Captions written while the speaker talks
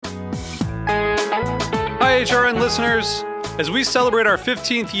HRN listeners. As we celebrate our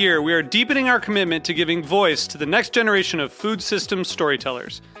 15th year, we are deepening our commitment to giving voice to the next generation of food systems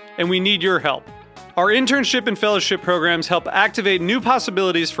storytellers, and we need your help. Our internship and fellowship programs help activate new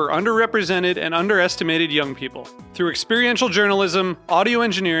possibilities for underrepresented and underestimated young people through experiential journalism, audio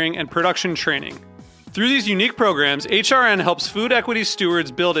engineering, and production training. Through these unique programs, HRN helps food equity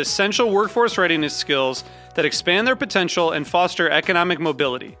stewards build essential workforce readiness skills that expand their potential and foster economic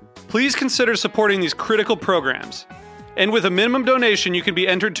mobility. Please consider supporting these critical programs. And with a minimum donation, you can be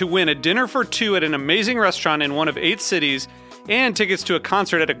entered to win a dinner for two at an amazing restaurant in one of 8 cities and tickets to a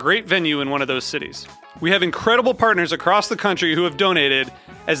concert at a great venue in one of those cities. We have incredible partners across the country who have donated,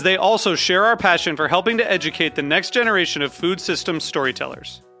 as they also share our passion for helping to educate the next generation of food systems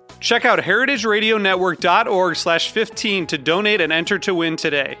storytellers. Check out heritageradionetwork.org/15 to donate and enter to win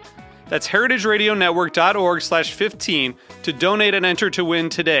today. That's heritageradionetwork.org/15 to donate and enter to win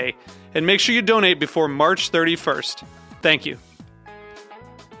today. And make sure you donate before March 31st. Thank you.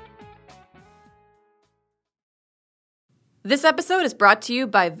 This episode is brought to you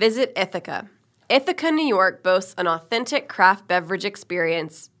by Visit Ithaca. Ithaca, New York boasts an authentic craft beverage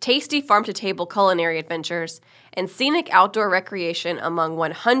experience, tasty farm-to-table culinary adventures, and scenic outdoor recreation among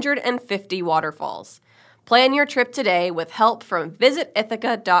 150 waterfalls. Plan your trip today with help from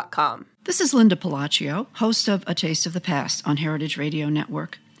visitithaca.com. This is Linda Palacio, host of A Taste of the Past on Heritage Radio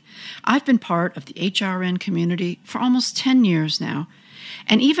Network. I've been part of the HRN community for almost 10 years now,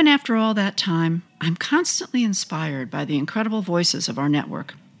 and even after all that time, I'm constantly inspired by the incredible voices of our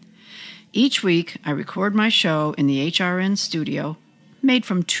network. Each week, I record my show in the HRN studio, made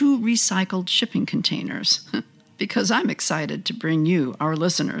from 2 recycled shipping containers, because I'm excited to bring you, our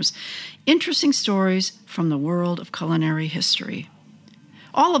listeners, interesting stories from the world of culinary history.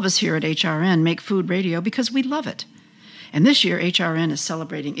 All of us here at HRN make food radio because we love it. And this year, HRN is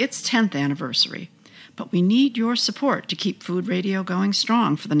celebrating its 10th anniversary. But we need your support to keep food radio going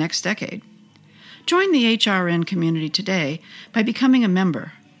strong for the next decade. Join the HRN community today by becoming a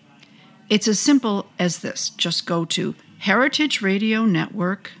member. It's as simple as this. Just go to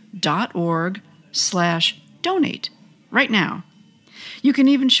heritageradionetwork.org/donate right now. You can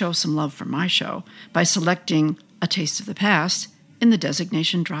even show some love for my show by selecting A Taste of the Past in the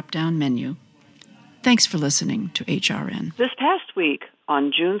designation drop-down menu. Thanks for listening to HRN. This past week,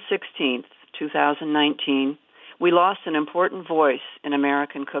 on June 16th, 2019, we lost an important voice in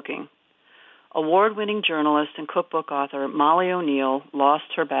American cooking. Award-winning journalist and cookbook author Molly O'Neill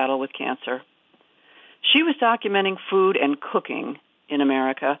lost her battle with cancer. She was documenting food and cooking in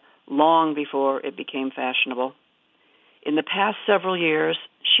America long before it became fashionable. In the past several years,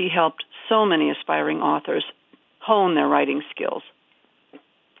 she helped so many aspiring authors hone their writing skills.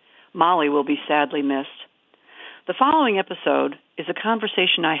 Molly will be sadly missed. The following episode is a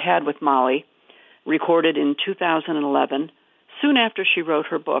conversation I had with Molly, recorded in 2011, soon after she wrote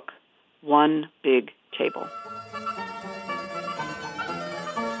her book, One Big Table.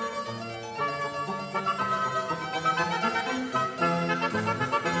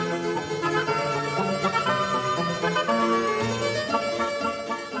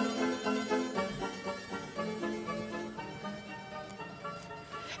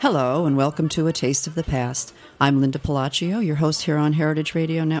 Hello, and welcome to A Taste of the Past. I'm Linda Palacio, your host here on Heritage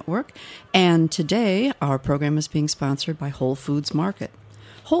Radio Network, and today our program is being sponsored by Whole Foods Market.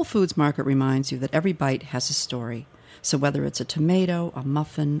 Whole Foods Market reminds you that every bite has a story. So whether it's a tomato, a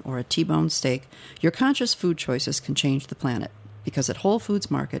muffin, or a T-bone steak, your conscious food choices can change the planet. Because at Whole Foods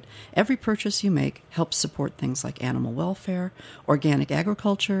Market, every purchase you make helps support things like animal welfare, organic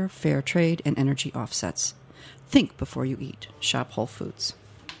agriculture, fair trade, and energy offsets. Think before you eat. Shop Whole Foods.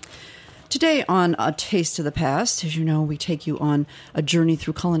 Today on A Taste of the Past, as you know, we take you on a journey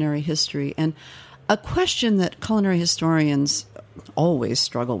through culinary history. And a question that culinary historians always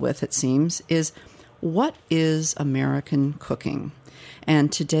struggle with, it seems, is what is American cooking?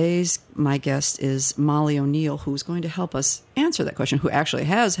 And my guest is Molly O'Neill, who's going to help us answer that question, who actually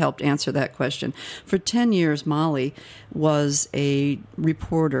has helped answer that question. For 10 years, Molly was a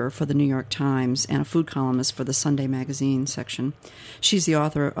reporter for the New York Times and a food columnist for the Sunday Magazine section. She's the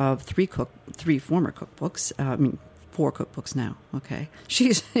author of 4 cookbooks now, okay?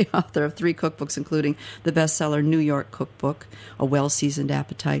 She's the author of 3 cookbooks, including the bestseller New York Cookbook, A Well-Seasoned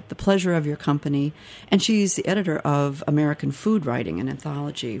Appetite, The Pleasure of Your Company, and she's the editor of American Food Writing, an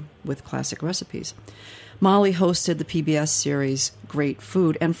anthology with classic recipes. Molly hosted the PBS series Great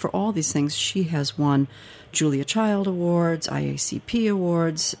Food, and for all these things, she has won Julia Child Awards, IACP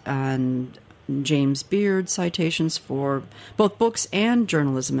Awards, and James Beard citations for both books and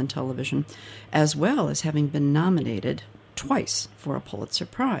journalism and television, as well as having been nominated twice for a Pulitzer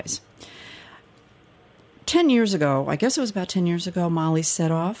Prize. 10 years ago, I guess it was about 10 years ago, Molly set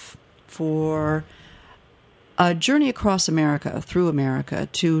off for a journey across America, through America,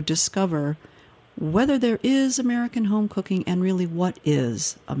 to discover whether there is American home cooking and really what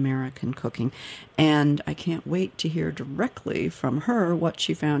is American cooking. And I can't wait to hear directly from her what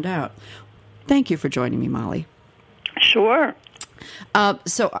she found out. Thank you for joining me, Molly. Sure.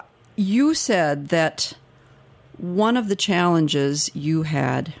 So you said that one of the challenges you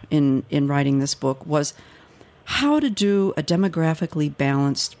had in writing this book was how to do a demographically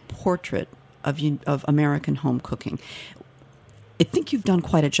balanced portrait of American home cooking. I think you've done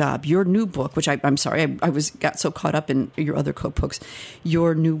quite a job. Your new book, which I'm sorry, I got so caught up in your other cookbooks.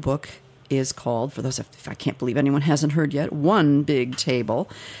 Your new book is called, for those if I can't believe anyone hasn't heard yet, One Big Table,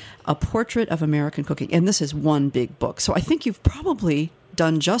 A Portrait of American Cooking. And this is one big book. So I think you've probably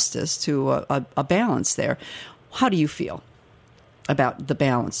done justice to a balance there. How do you feel about the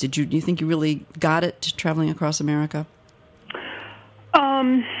balance? Do you think you really got it traveling across America?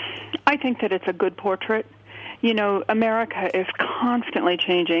 I think that it's a good portrait. You know, America is constantly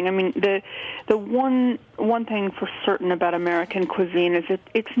changing. I mean, the one thing for certain about American cuisine is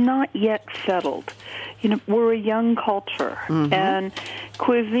it's not yet settled. You know, we're a young culture, and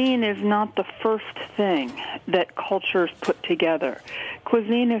cuisine is not the first thing that cultures put together.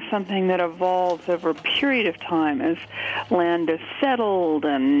 Cuisine is something that evolves over a period of time as land is settled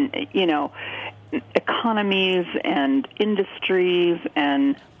and, you know, economies and industries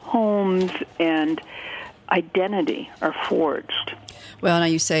and homes and identity are forged. Well, now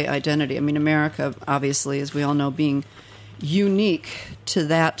you say identity. I mean, America, obviously, as we all know, being unique to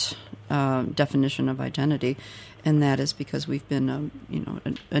that definition of identity, and that is because we've been,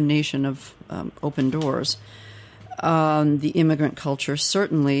 a nation of open doors. The immigrant culture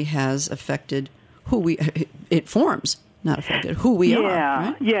certainly has affected it forms, not affected, who we are.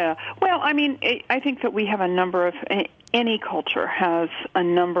 Right? Yeah. Well, I mean, I think that we have a number of, any culture has a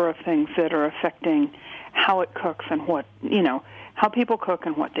number of things that are affecting how it cooks and what, how people cook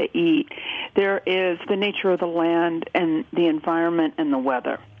and what they eat. There is the nature of the land and the environment and the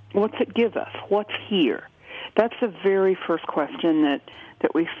weather. What's it give us? What's here? That's the very first question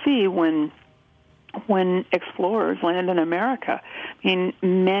that we see when explorers land in America. I mean,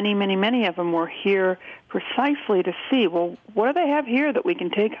 many of them were here precisely to see, well, what do they have here that we can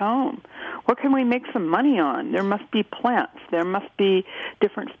take home? What can we make some money on? There must be plants. There must be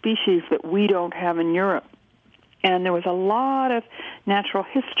different species that we don't have in Europe. And there was a lot of natural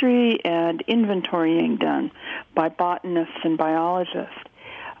history and inventorying done by botanists and biologists.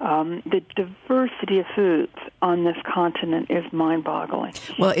 The diversity of foods on this continent is mind-boggling.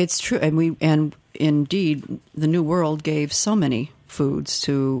 Well, it's true, and indeed, the New World gave so many foods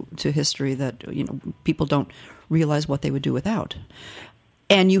to history that people don't realize what they would do without.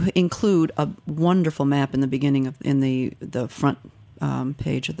 And you include a wonderful map in the beginning in the front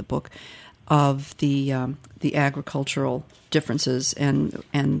page of the book of the agricultural differences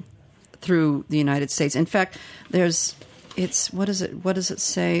and through the United States. In fact, what does it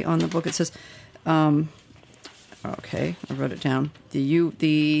say on the book? It says, okay, I wrote it down.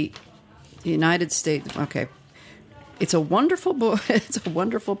 The United States. Okay, it's a wonderful book. It's a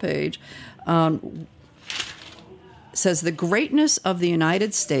wonderful page. Says the greatness of the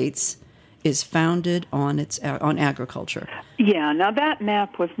United States is founded on agriculture. Yeah, now that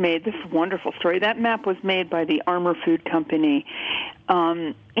map was made, this is a wonderful story, that map was made by the Armour Food Company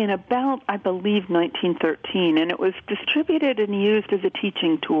in about, I believe, 1913, and it was distributed and used as a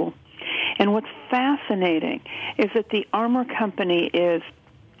teaching tool. And what's fascinating is that the Armour Company is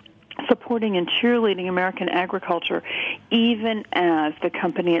supporting and cheerleading American agriculture, even as the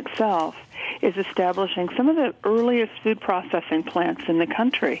company itself is establishing some of the earliest food processing plants in the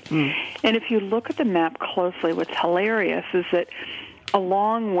country. And if you look at the map closely, what's hilarious is that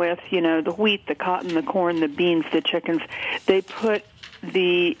along with, the wheat, the cotton, the corn, the beans, the chickens, they put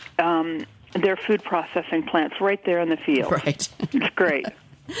their food processing plants right there in the field. Right. It's great.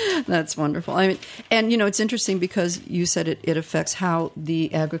 That's wonderful. I mean, and it's interesting because you said it affects how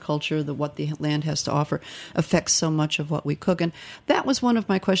the agriculture, what the land has to offer, affects so much of what we cook. And that was one of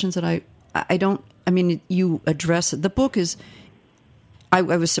my questions that you address it. The book is, I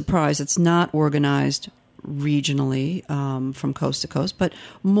was surprised, it's not organized regionally from coast to coast, but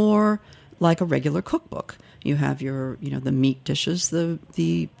more like a regular cookbook. You have your, the meat dishes,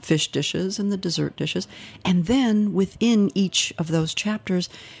 the fish dishes, and the dessert dishes. And then within each of those chapters,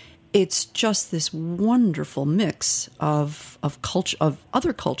 it's just this wonderful mix of culture, of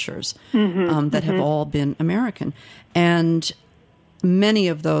other cultures that have all been American. And many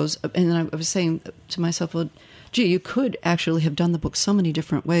of those, and I was saying to myself, well, gee, you could actually have done the book so many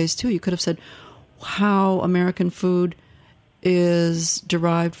different ways, too. You could have said, how American food is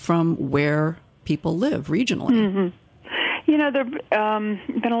derived from where people live regionally. Mm-hmm. You know, there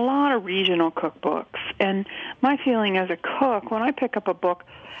have been a lot of regional cookbooks, and my feeling as a cook, when I pick up a book,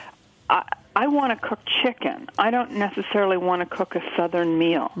 I want to cook chicken. I don't necessarily want to cook a Southern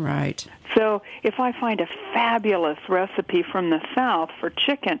meal. Right. So if I find a fabulous recipe from the South for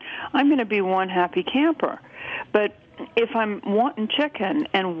chicken, I'm going to be one happy camper. But if I'm wanting chicken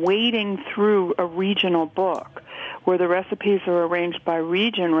and wading through a regional book where the recipes are arranged by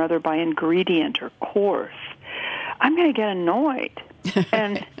region rather by ingredient or course, I'm going to get annoyed.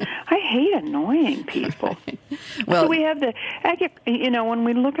 And I hate annoying people. Right. Well, so we have when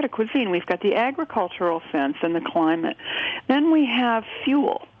we look at a cuisine, we've got the agricultural sense and the climate. Then we have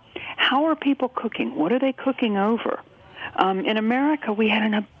fuel. How are people cooking? What are they cooking over? In America, we had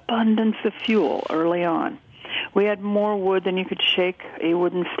an abundance of fuel early on. We had more wood than you could shake a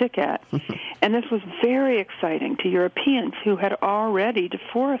wooden stick at. And this was very exciting to Europeans who had already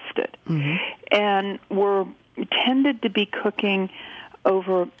deforested and were tended to be cooking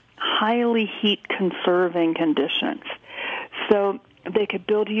over highly heat-conserving conditions. So they could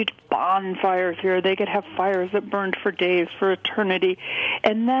build huge bonfires here. They could have fires that burned for days, for eternity.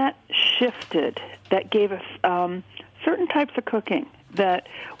 And that shifted. That gave us certain types of cooking that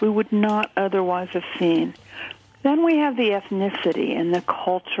we would not otherwise have seen. Then we have the ethnicity and the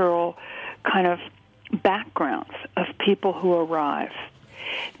cultural kind of backgrounds of people who arrive.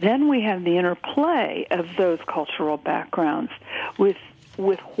 Then we have the interplay of those cultural backgrounds with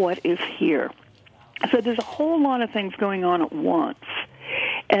what is here. So there's a whole lot of things going on at once.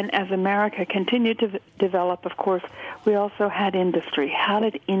 And as America continued to develop, of course, we also had industry. How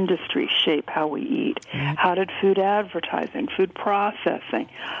did industry shape how we eat? How did food advertising, food processing,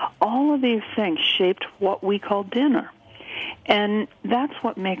 all of these things shaped what we call dinner? And that's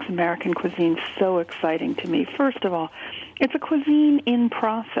what makes American cuisine so exciting to me. First of all, it's a cuisine in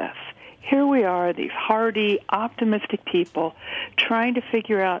process. Here we are, these hardy, optimistic people trying to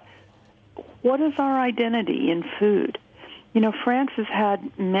figure out what is our identity in food. You know, France has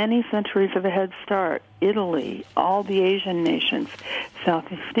had many centuries of a head start. Italy, all the Asian nations,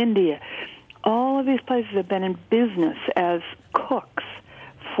 Southeast India, all of these places have been in business as cooks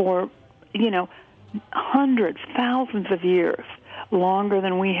for, hundreds, thousands of years, longer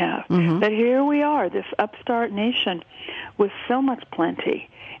than we have. But here we are, this upstart nation with so much plenty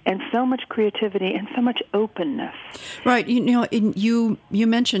and so much creativity and so much openness. Right. You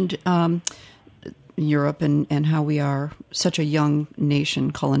mentioned Europe and how we are such a young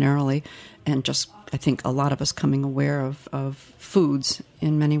nation culinarily, and just, I think, a lot of us coming aware of foods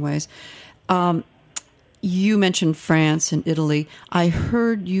in many ways. You mentioned France and Italy. I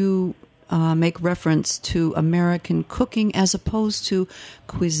heard you make reference to American cooking as opposed to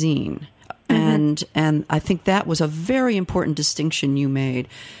cuisine. And I think that was a very important distinction you made,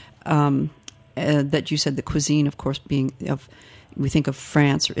 that you said the cuisine, of course, we think of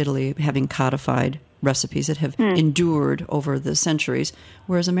France or Italy having codified recipes that have endured over the centuries,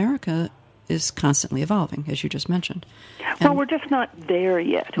 whereas America is constantly evolving, as you just mentioned. Well, we're just not there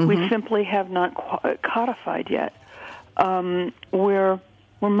yet. We simply have not codified yet. We're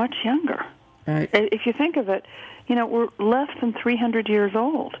much younger. Right. If you think of it, we're less than 300 years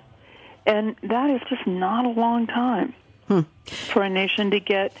old. And that is just not a long time for a nation to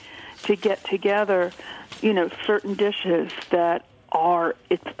get together, certain dishes that are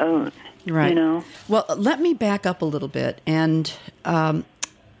its own. Right. Well, let me back up a little bit and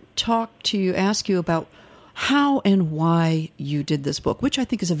ask you about how and why you did this book, which I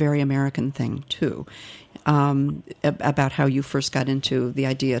think is a very American thing, too, about how you first got into the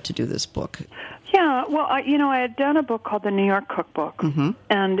idea to do this book. Yeah, well, I had done a book called The New York Cookbook,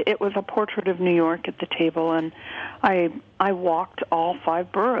 and it was a portrait of New York at the table, and I walked all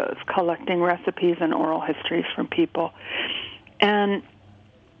 5 boroughs collecting recipes and oral histories from people. And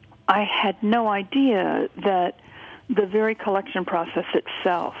I had no idea that the very collection process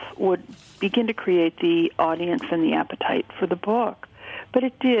itself would begin to create the audience and the appetite for the book. But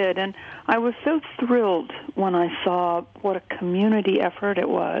it did, and I was so thrilled when I saw what a community effort it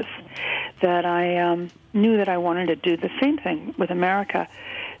was that I knew that I wanted to do the same thing with America.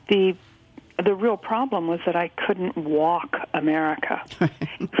 The real problem was that I couldn't walk America,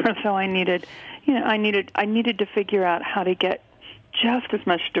 so I needed to figure out how to get just as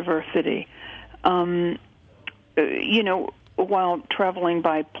much diversity, while traveling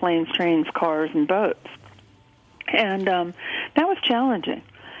by planes, trains, cars, and boats. And that was challenging.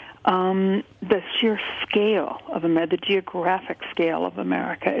 The sheer scale of America, the geographic scale of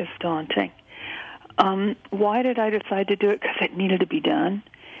America is daunting. Why did I decide to do it? Because it needed to be done.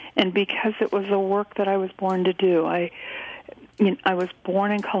 and because it was the work that I was born to do. I was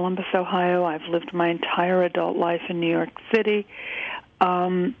born in Columbus, Ohio. I've lived my entire adult life in New York City.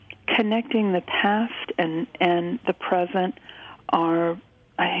 Connecting the past and the present are,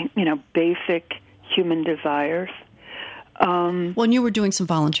 I think, basic human desires. Well, and you were doing some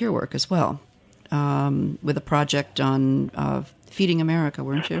volunteer work as well, with a project on Feeding America,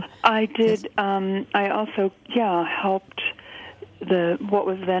 weren't you? I did. Yes. I also, helped what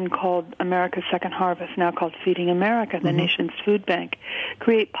was then called America's Second Harvest, now called Feeding America, the nation's food bank,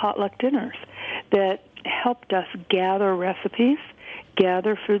 create potluck dinners that helped us gather recipes,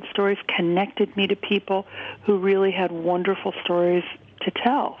 gather food stories, connected me to people who really had wonderful stories to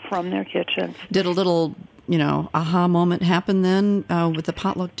tell from their kitchens. Did a little, aha moment happen then with the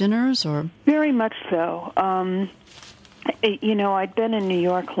potluck dinners, or? Very much so. I'd been in New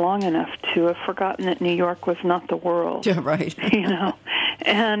York long enough to have forgotten that New York was not the world. Yeah, right.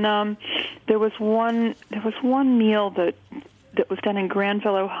 And there was one meal that was done in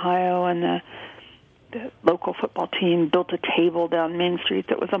Granville, Ohio, and the local football team built a table down Main Street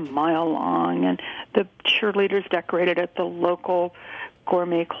that was a mile long, and the cheerleaders decorated at the local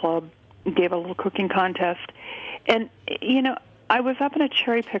gourmet club, gave a little cooking contest. And, I was up in a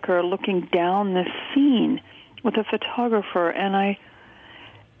cherry picker looking down this scene with a photographer, and I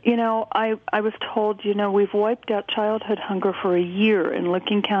was told, we've wiped out childhood hunger for a year in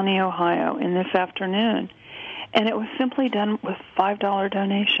Licking County, Ohio, in this afternoon. And it was simply done with $5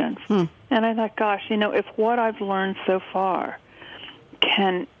 donations. And I thought, gosh, if what I've learned so far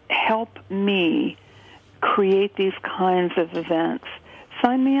can help me create these kinds of events,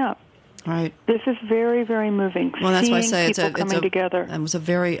 sign me up. Right. This is very, very moving. Well, that's why I say it's coming together. It was a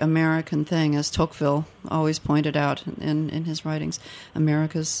very American thing, as Tocqueville always pointed out in his writings.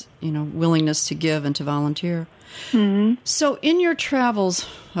 America's, willingness to give and to volunteer. Mm-hmm. So, in your travels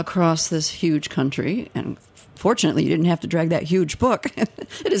across this huge country, and fortunately, you didn't have to drag that huge book.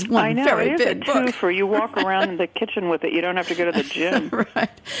 It is one very big book. Twofer. You walk around in the kitchen with it. You don't have to go to the gym. Right.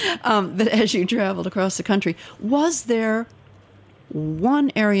 But as you traveled across the country, was there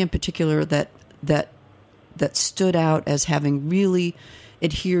one area in particular that stood out as having really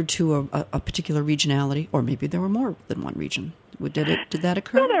adhered to a particular regionality, or maybe there were more than one region? Did that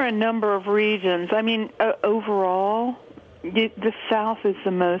occur? Well, there are a number of regions. I mean, overall, the South is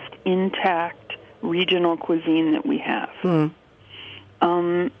the most intact regional cuisine that we have. I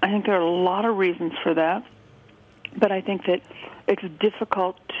think there are a lot of reasons for that, but I think that it's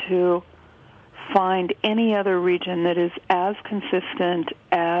difficult to find any other region that is as consistent,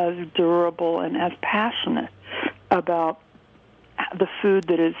 as durable, and as passionate about the food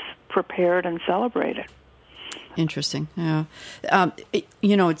that is prepared and celebrated. Interesting. Yeah.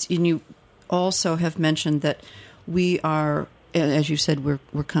 You also have mentioned that we are, as you said,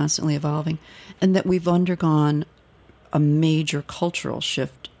 we're constantly evolving, and that we've undergone a major cultural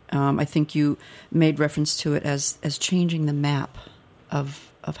shift. I think you made reference to it as changing the map of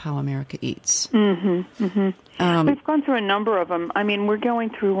how America eats. Mm-hmm, mm-hmm. We've gone through a number of them. I mean, we're going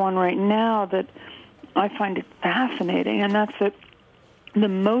through one right now that I find it fascinating, and that's that the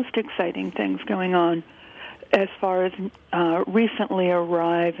most exciting things going on as far as recently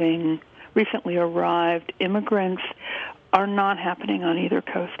arrived immigrants are not happening on either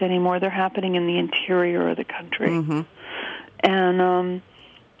coast anymore. They're happening in the interior of the country. Mm-hmm. And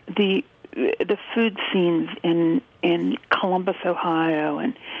the food scenes in Columbus, Ohio,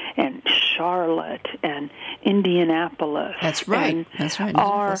 and Charlotte and Indianapolis. That's right.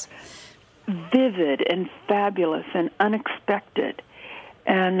 Are vivid and fabulous and unexpected.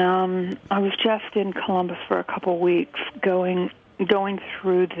 And I was just in Columbus for a couple weeks, going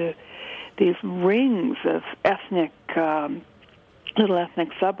through these rings of little ethnic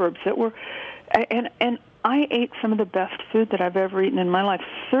suburbs that were, and I ate some of the best food that I've ever eaten in my life.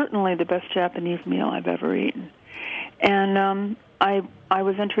 Certainly the best Japanese meal I've ever eaten. And I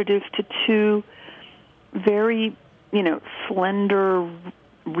was introduced to two very, slender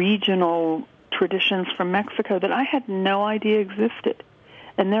regional traditions from Mexico that I had no idea existed.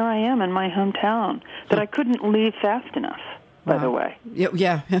 And there I am in my hometown that I couldn't leave fast enough, by the way.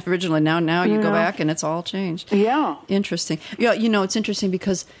 Yeah, originally. Now you go back and it's all changed. Yeah. Interesting. Yeah, it's interesting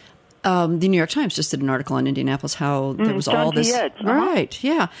because the New York Times just did an article on Indianapolis, how there was all this. Right,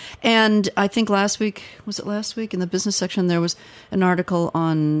 yeah. And I think last week, in the business section, there was an article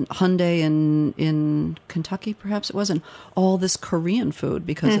on Hyundai in Kentucky, perhaps it was, and all this Korean food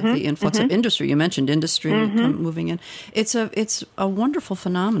because of the influx of industry. You mentioned industry moving in. It's a wonderful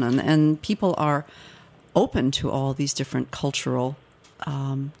phenomenon, and people are open to all these different cultural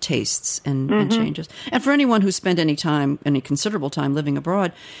tastes and changes. And for anyone who's spent any considerable time living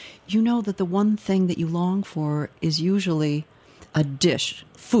abroad, you know that the one thing that you long for is usually a dish,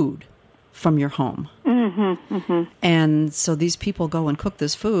 food from your home. And so these people go and cook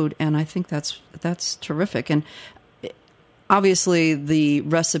this food, and I think that's terrific. And obviously the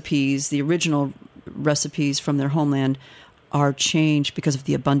recipes, the original recipes from their homeland, are changed because of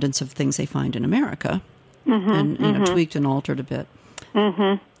the abundance of things they find in America, and tweaked and altered a bit.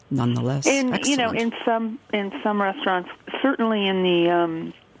 Nonetheless, and excellent. in some restaurants, certainly in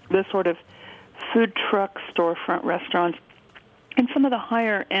the sort of food truck storefront restaurants, in some of the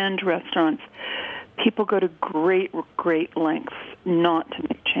higher end restaurants, people go to great lengths not to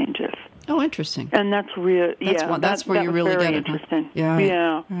make changes. Oh, interesting. And that's real. That's where you really get it. Interesting. Huh?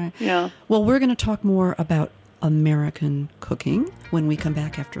 Yeah. Right. Yeah. Well, we're going to talk more about American cooking when we come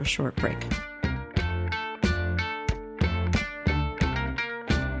back after a short break.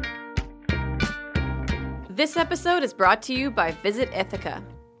 This episode is brought to you by Visit Ithaca.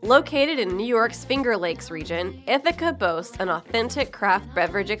 Located in New York's Finger Lakes region, Ithaca boasts an authentic craft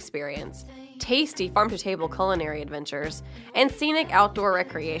beverage experience, tasty farm-to-table culinary adventures, and scenic outdoor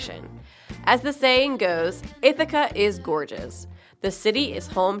recreation. As the saying goes, Ithaca is gorgeous. The city is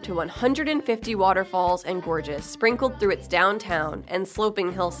home to 150 waterfalls and gorges sprinkled through its downtown and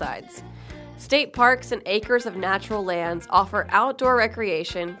sloping hillsides. State parks and acres of natural lands offer outdoor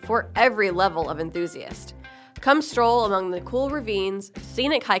recreation for every level of enthusiast. Come stroll among the cool ravines,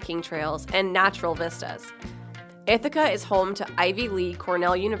 scenic hiking trails, and natural vistas. Ithaca is home to Ivy League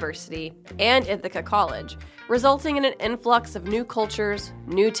Cornell University and Ithaca College, resulting in an influx of new cultures,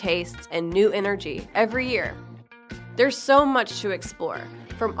 new tastes, and new energy every year. There's so much to explore,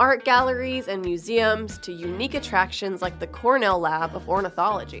 from art galleries and museums to unique attractions like the Cornell Lab of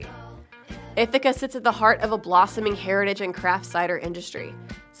Ornithology. Ithaca sits at the heart of a blossoming heritage and craft cider industry.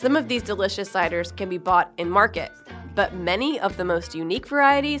 Some of these delicious ciders can be bought in market, but many of the most unique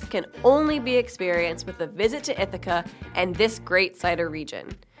varieties can only be experienced with a visit to Ithaca and this great cider region.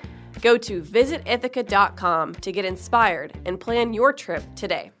 Go to visitithaca.com to get inspired and plan your trip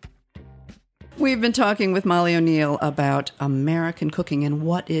today. We've been talking with Molly O'Neill about American cooking and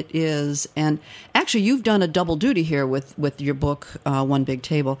what it is. And actually, you've done a double duty here with your book, One Big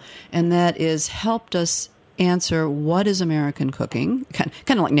Table, and that is helped us answer what is American cooking, kind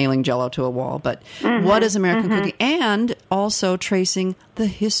of like nailing Jell-O to a wall, but what is American cooking, and also tracing the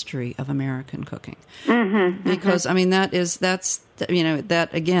history of American cooking. Because, I mean, that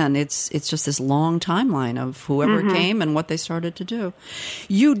again, it's just this long timeline of whoever came and what they started to do.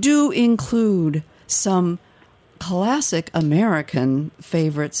 You do include some classic American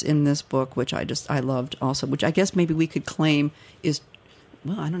favorites in this book, which I loved also, which I guess maybe we could claim is,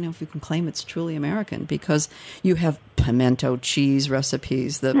 well, I don't know if we can claim it's truly American, because you have pimento cheese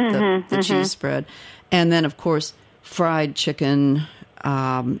recipes, the cheese spread, and then, of course, fried chicken,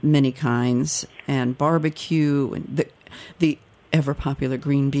 many kinds, and barbecue, and the ever-popular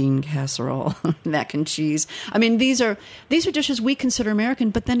green bean casserole, mac and cheese. I mean, these are dishes we consider American,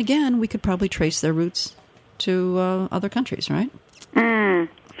 but then again, we could probably trace their roots to other countries, right?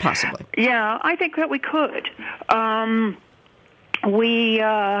 Possibly. Yeah, I think that we could.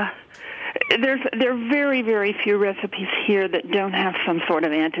 There are very, very few recipes here that don't have some sort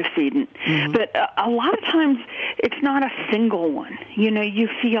of antecedent. But a lot of times it's not a single one. You know, you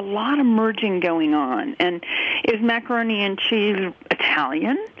see a lot of merging going on. And is macaroni and cheese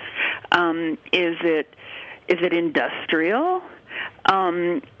Italian? Is it industrial?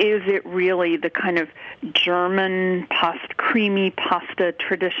 Is it really the kind of German creamy pasta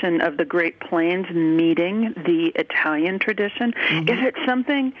tradition of the Great Plains meeting the Italian tradition? Is it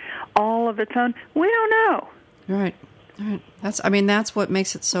something all of its own? We don't know. Right. That's what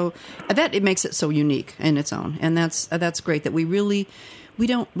makes it so. It makes it so unique in its own, and that's great that we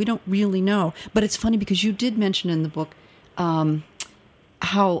don't really know. But it's funny because you did mention in the book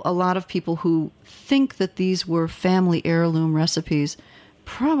how a lot of people who think that these were family heirloom recipes,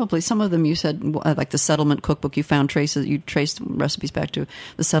 probably some of them, you said, like the Settlement Cookbook, you traced recipes back to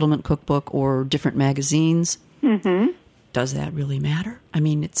the Settlement Cookbook or different magazines. Does that really matter? I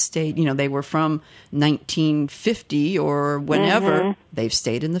mean, it stayed, they were from 1950 or whenever. They've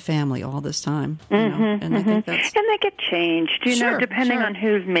stayed in the family all this time. And I think that's... And they get changed, depending on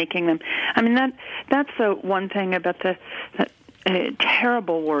who's making them. I mean, that's the one thing about the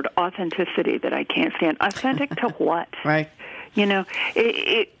terrible word, authenticity, that I can't stand. Authentic to what? Right.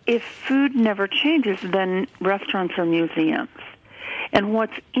 If food never changes, then restaurants are museums. And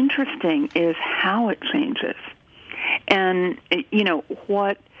what's interesting is how it changes. And,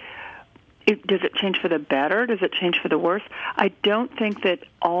 what Does it change for the better? Does it change for the worse? I don't think that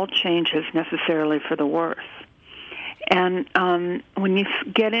all change is necessarily for the worse. And when you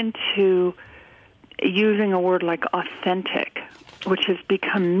get into using a word like authentic, which has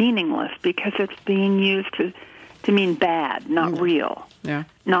become meaningless because it's being used to mean bad, not real,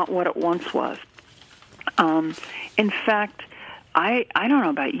 not what it once was. In fact, I don't know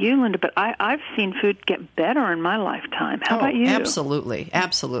about you, Linda, but I've seen food get better in my lifetime. How about you? Absolutely.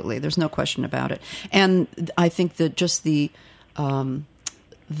 There's no question about it. And I think that just the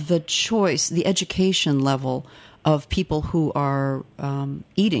choice, the education level of people who are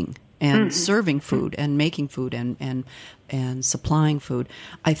eating and serving food and making food and supplying food.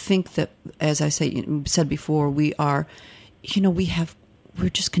 I think that, as I said before, we're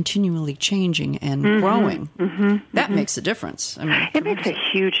just continually changing and growing. That makes a difference. I mean, it makes a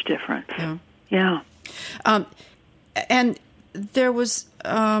huge difference. Yeah. And there was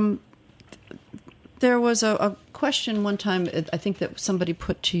a question one time, I think, that somebody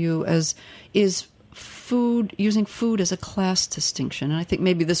put to you as, is using food as a class distinction? And I think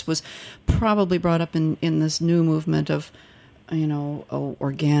maybe this was probably brought up in this new movement of,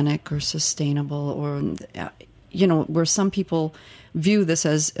 organic or sustainable, or, where some people view this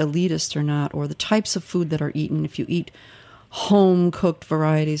as elitist or not, or the types of food that are eaten. If you eat home-cooked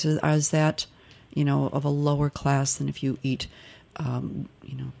varieties, as that, of a lower class than if you eat,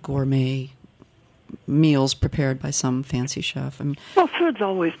 gourmet meals prepared by some fancy chef. I mean, well, food's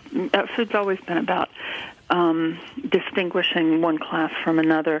always been about distinguishing one class from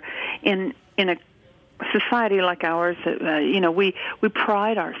another. In a society like ours, we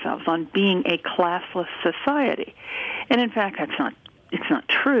pride ourselves on being a classless society, and in fact, it's not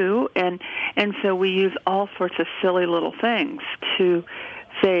true. And so we use all sorts of silly little things to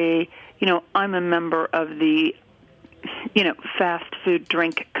say, I'm a member of the fast food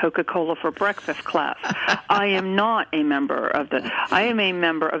drink Coca-Cola for breakfast class. I am a member of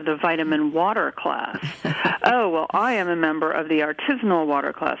the vitamin water class. Oh, well, I am a member of the artisanal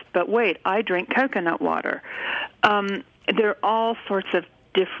water class. But wait, I drink coconut water. There are all sorts of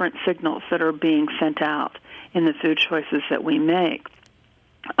different signals that are being sent out in the food choices that we make.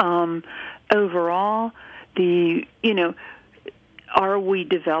 Overall, are we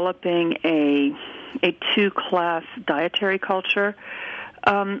developing a two-class dietary culture?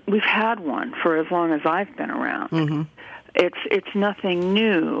 We've had one for as long as I've been around. It's nothing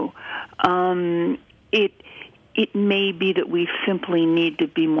new. It may be that we simply need to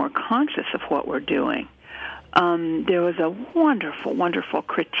be more conscious of what we're doing. There was a wonderful, wonderful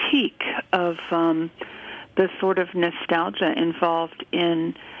critique of the sort of nostalgia involved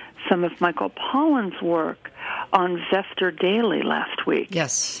in some of Michael Pollan's work on Zester Daily last week.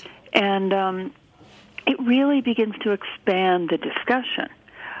 Yes. And it really begins to expand the discussion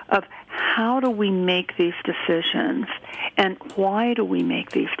of how do we make these decisions and why do we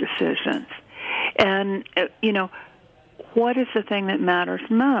make these decisions? And, what is the thing that matters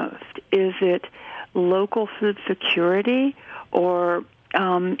most? Is it local food security, or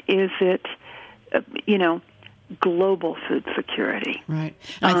is it, global food security? Right.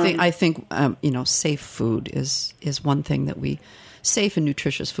 I think safe food is one thing that safe and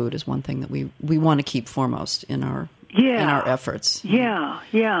nutritious food is one thing that we want to keep foremost in our efforts. Yeah.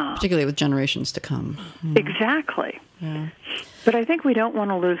 Particularly with generations to come. Exactly. Yeah. But I think we don't want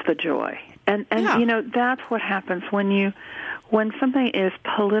to lose the joy. And that's what happens when something is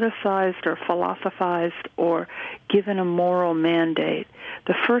politicized or philosophized or given a moral mandate.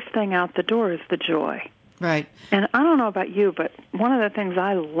 The first thing out the door is the joy. Right. And I don't know about you, but one of the things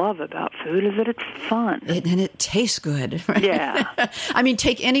I love about food is that it's fun. And it tastes good. Right? Yeah. I mean,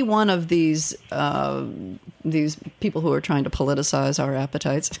 take any one of these people who are trying to politicize our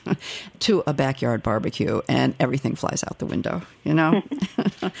appetites to a backyard barbecue, and everything flies out the window,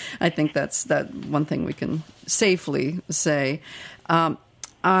 I think that's that one thing we can safely say.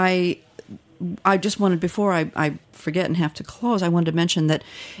 I just wanted, before I forget and have to close, I wanted to mention that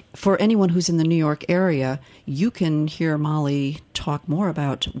for anyone who's in the New York area, you can hear Molly talk more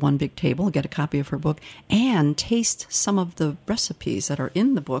about One Big Table, get a copy of her book, and taste some of the recipes that are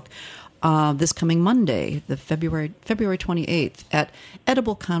in the book this coming Monday, the February 28th, at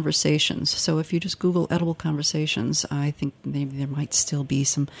Edible Conversations. So if you just Google Edible Conversations, I think maybe there might still be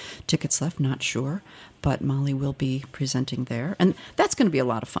some tickets left, not sure. But Molly will be presenting there. And that's going to be a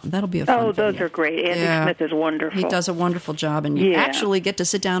lot of fun. That'll be a fun Oh, those are great. Andy Smith is wonderful. He does a wonderful job. And you actually get to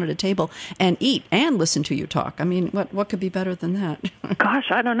sit down at a table and eat and listen to you talk. I mean, what could be better than that? Gosh,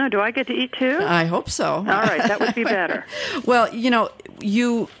 I don't know. Do I get to eat too? I hope so. All right, that would be better. Well,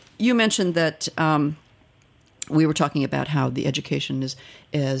 you mentioned that we were talking about how the education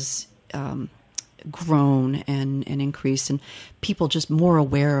is grown and increased, and people just more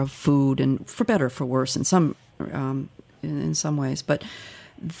aware of food, and for better or for worse in some ways. But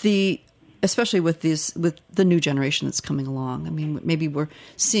especially with the new generation that's coming along. I mean, maybe we're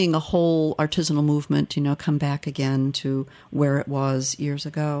seeing a whole artisanal movement, come back again to where it was years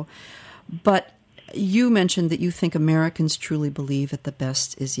ago. But you mentioned that you think Americans truly believe that the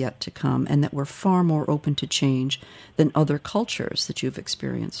best is yet to come, and that we're far more open to change than other cultures that you've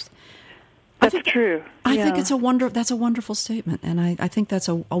experienced. That's true. I think that's a wonderful statement, and I think that's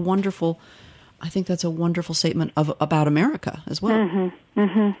a wonderful statement about America as well. Mm-hmm.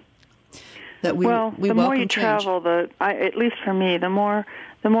 Mm-hmm. That we the more you change. travel, at least for me, the more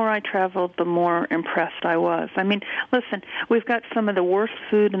I traveled, the more impressed I was. I mean, listen, we've got some of the worst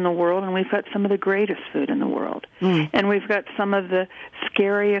food in the world, and we've got some of the greatest food in the world. And we've got some of the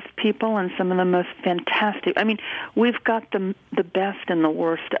scariest people and some of the most fantastic. I mean, we've got the best and the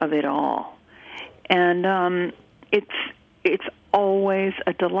worst of it all. And it's always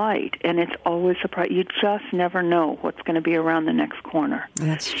a delight, and it's always a surprise. You just never know what's going to be around the next corner.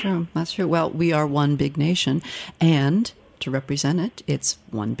 That's true. Well, we are one big nation, and to represent it, it's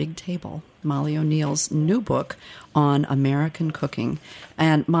One Big Table, Molly O'Neill's new book on American cooking.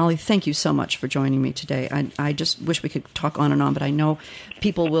 And Molly, thank you so much for joining me today. I just wish we could talk on and on, but I know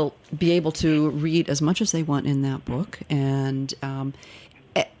people will be able to read as much as they want in that book, and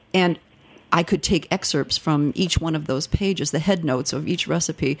I could take excerpts from each one of those pages, the head notes of each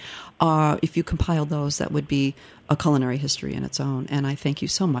recipe. If you compile those, that would be a culinary history in its own. And I thank you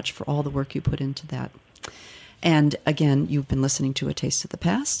so much for all the work you put into that. And again, you've been listening to A Taste of the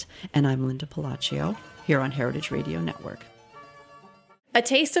Past, and I'm Linda Palacio here on Heritage Radio Network. A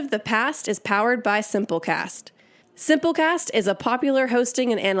Taste of the Past is powered by Simplecast. Simplecast is a popular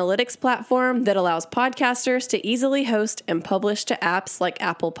hosting and analytics platform that allows podcasters to easily host and publish to apps like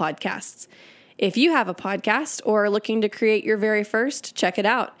Apple Podcasts. If you have a podcast or are looking to create your very first, check it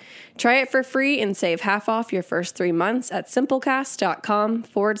out. Try it for free and save half off your first 3 months at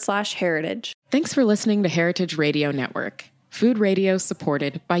simplecast.com/heritage. Thanks for listening to Heritage Radio Network, food radio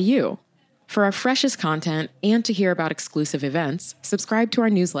supported by you. For our freshest content and to hear about exclusive events, subscribe to our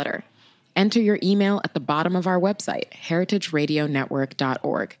newsletter. Enter your email at the bottom of our website,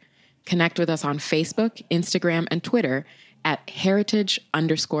 heritageradionetwork.org. Connect with us on Facebook, Instagram, and Twitter at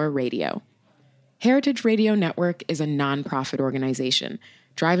heritage_radio. Heritage Radio Network is a nonprofit organization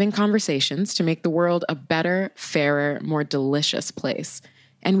driving conversations to make the world a better, fairer, more delicious place.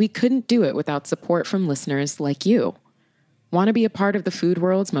 And we couldn't do it without support from listeners like you. Want to be a part of the food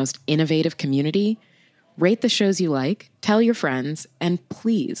world's most innovative community? Rate the shows you like, tell your friends, and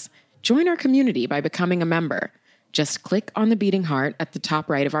please join our community by becoming a member. Just click on the beating heart at the top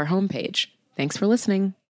right of our homepage. Thanks for listening.